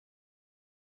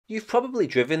You've probably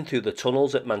driven through the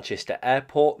tunnels at Manchester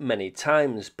Airport many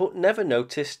times, but never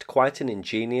noticed quite an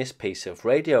ingenious piece of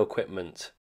radio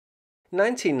equipment.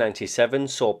 1997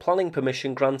 saw planning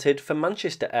permission granted for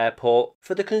Manchester Airport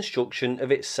for the construction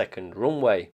of its second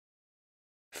runway.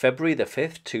 February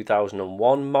 5,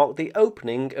 2001 marked the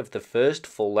opening of the first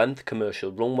full-length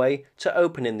commercial runway to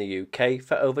open in the UK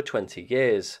for over 20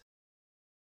 years.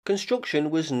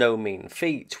 Construction was no mean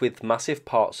feat, with massive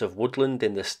parts of woodland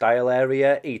in the stile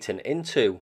area eaten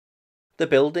into. The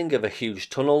building of a huge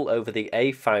tunnel over the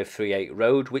A538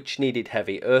 road which needed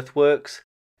heavy earthworks,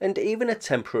 and even a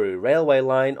temporary railway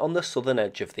line on the southern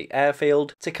edge of the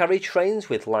airfield to carry trains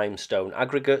with limestone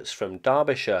aggregates from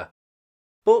Derbyshire.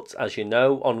 But, as you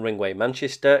know, on Ringway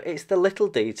Manchester, it's the little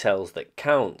details that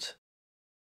count.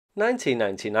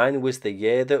 1999 was the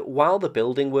year that, while the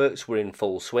building works were in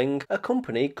full swing, a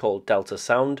company called Delta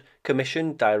Sound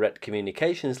commissioned Direct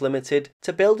Communications Limited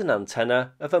to build an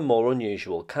antenna of a more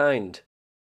unusual kind.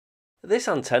 This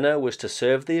antenna was to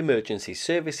serve the emergency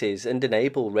services and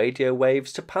enable radio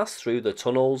waves to pass through the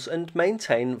tunnels and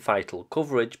maintain vital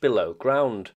coverage below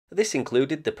ground. This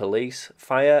included the police,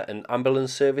 fire and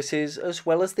ambulance services, as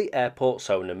well as the airport's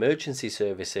own emergency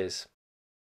services.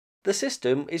 The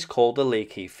system is called a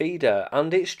leaky feeder,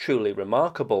 and it's truly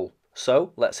remarkable,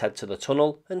 so let's head to the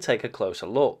tunnel and take a closer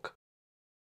look.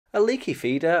 A leaky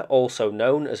feeder, also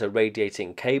known as a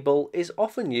radiating cable, is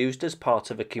often used as part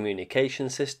of a communication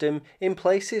system in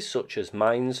places such as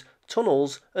mines,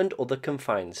 tunnels and other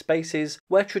confined spaces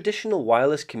where traditional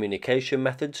wireless communication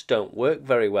methods don't work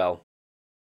very well.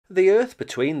 The earth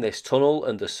between this tunnel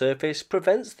and the surface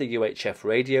prevents the UHF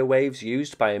radio waves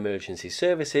used by emergency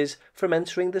services from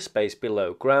entering the space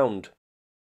below ground.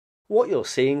 What you're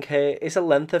seeing here is a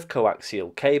length of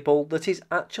coaxial cable that is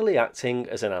actually acting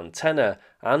as an antenna,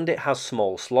 and it has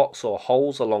small slots or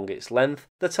holes along its length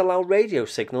that allow radio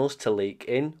signals to leak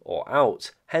in or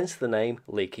out, hence the name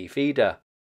leaky feeder.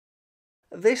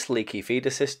 This leaky feeder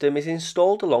system is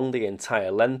installed along the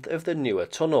entire length of the newer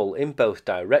tunnel in both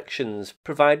directions,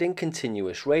 providing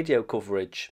continuous radio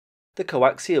coverage. The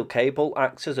coaxial cable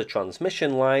acts as a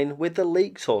transmission line, with the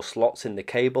leaks or slots in the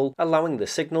cable allowing the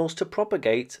signals to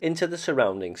propagate into the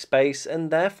surrounding space and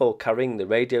therefore carrying the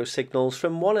radio signals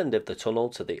from one end of the tunnel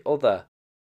to the other.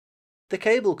 The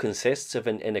cable consists of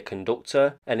an inner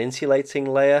conductor, an insulating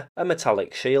layer, a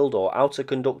metallic shield or outer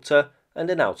conductor, and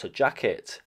an outer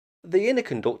jacket. The inner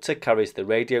conductor carries the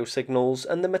radio signals,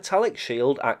 and the metallic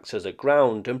shield acts as a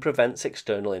ground and prevents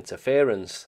external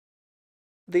interference.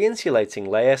 The insulating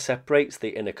layer separates the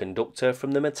inner conductor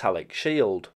from the metallic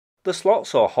shield. The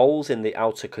slots or holes in the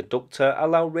outer conductor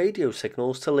allow radio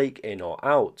signals to leak in or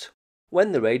out.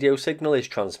 When the radio signal is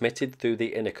transmitted through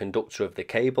the inner conductor of the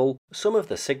cable, some of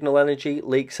the signal energy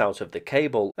leaks out of the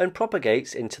cable and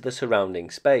propagates into the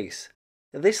surrounding space.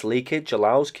 This leakage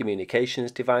allows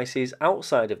communications devices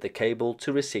outside of the cable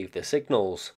to receive the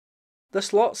signals. The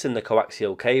slots in the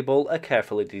coaxial cable are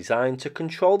carefully designed to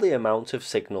control the amount of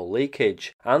signal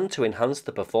leakage, and to enhance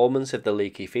the performance of the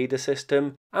leaky feeder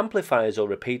system, amplifiers or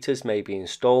repeaters may be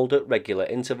installed at regular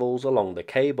intervals along the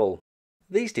cable.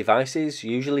 These devices,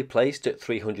 usually placed at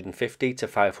 350 to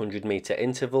 500 meter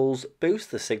intervals, boost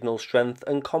the signal strength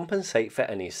and compensate for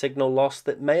any signal loss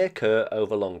that may occur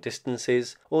over long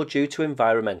distances or due to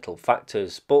environmental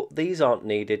factors, but these aren't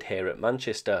needed here at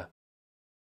Manchester.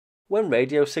 When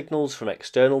radio signals from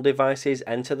external devices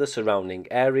enter the surrounding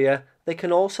area, they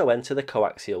can also enter the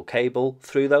coaxial cable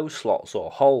through those slots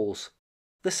or holes.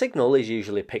 The signal is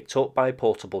usually picked up by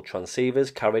portable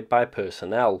transceivers carried by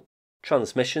personnel.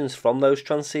 Transmissions from those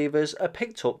transceivers are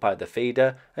picked up by the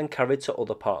feeder and carried to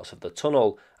other parts of the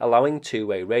tunnel, allowing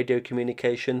two-way radio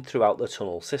communication throughout the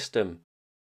tunnel system.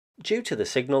 Due to the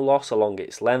signal loss along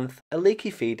its length, a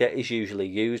leaky feeder is usually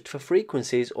used for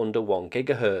frequencies under 1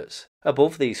 GHz.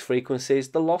 Above these frequencies,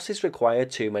 the losses require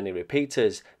too many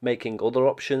repeaters, making other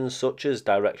options such as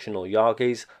directional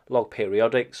Yagis, log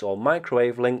periodics or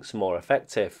microwave links more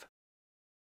effective.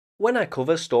 When I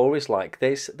cover stories like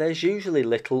this, there's usually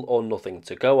little or nothing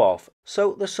to go off,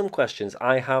 so there's some questions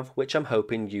I have which I'm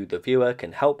hoping you, the viewer,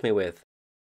 can help me with.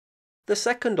 The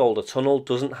second older tunnel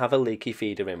doesn't have a leaky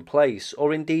feeder in place,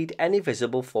 or indeed any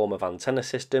visible form of antenna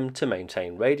system to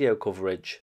maintain radio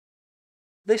coverage.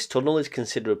 This tunnel is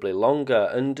considerably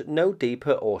longer and no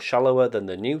deeper or shallower than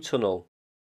the new tunnel.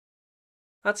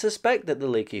 I'd suspect that the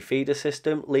leaky feeder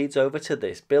system leads over to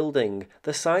this building,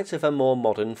 the site of a more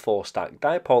modern 4-stack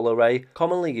dipole array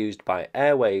commonly used by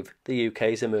Airwave, the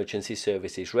UK's emergency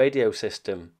services radio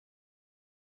system.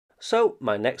 So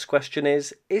my next question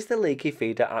is the leaky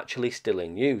feeder actually still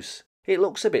in use? It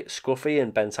looks a bit scruffy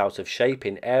and bent out of shape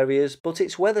in areas, but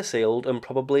it's weather sealed and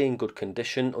probably in good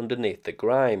condition underneath the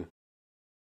grime.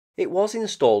 It was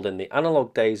installed in the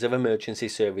analogue days of emergency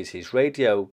services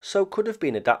radio, so could have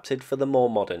been adapted for the more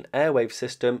modern airwave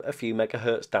system a few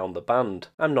megahertz down the band.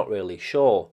 I'm not really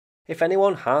sure. If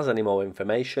anyone has any more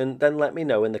information, then let me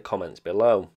know in the comments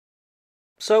below.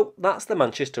 So that's the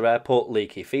Manchester Airport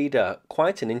leaky feeder,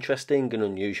 quite an interesting and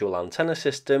unusual antenna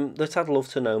system that I'd love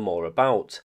to know more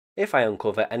about. If I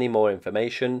uncover any more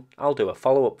information, I'll do a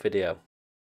follow-up video.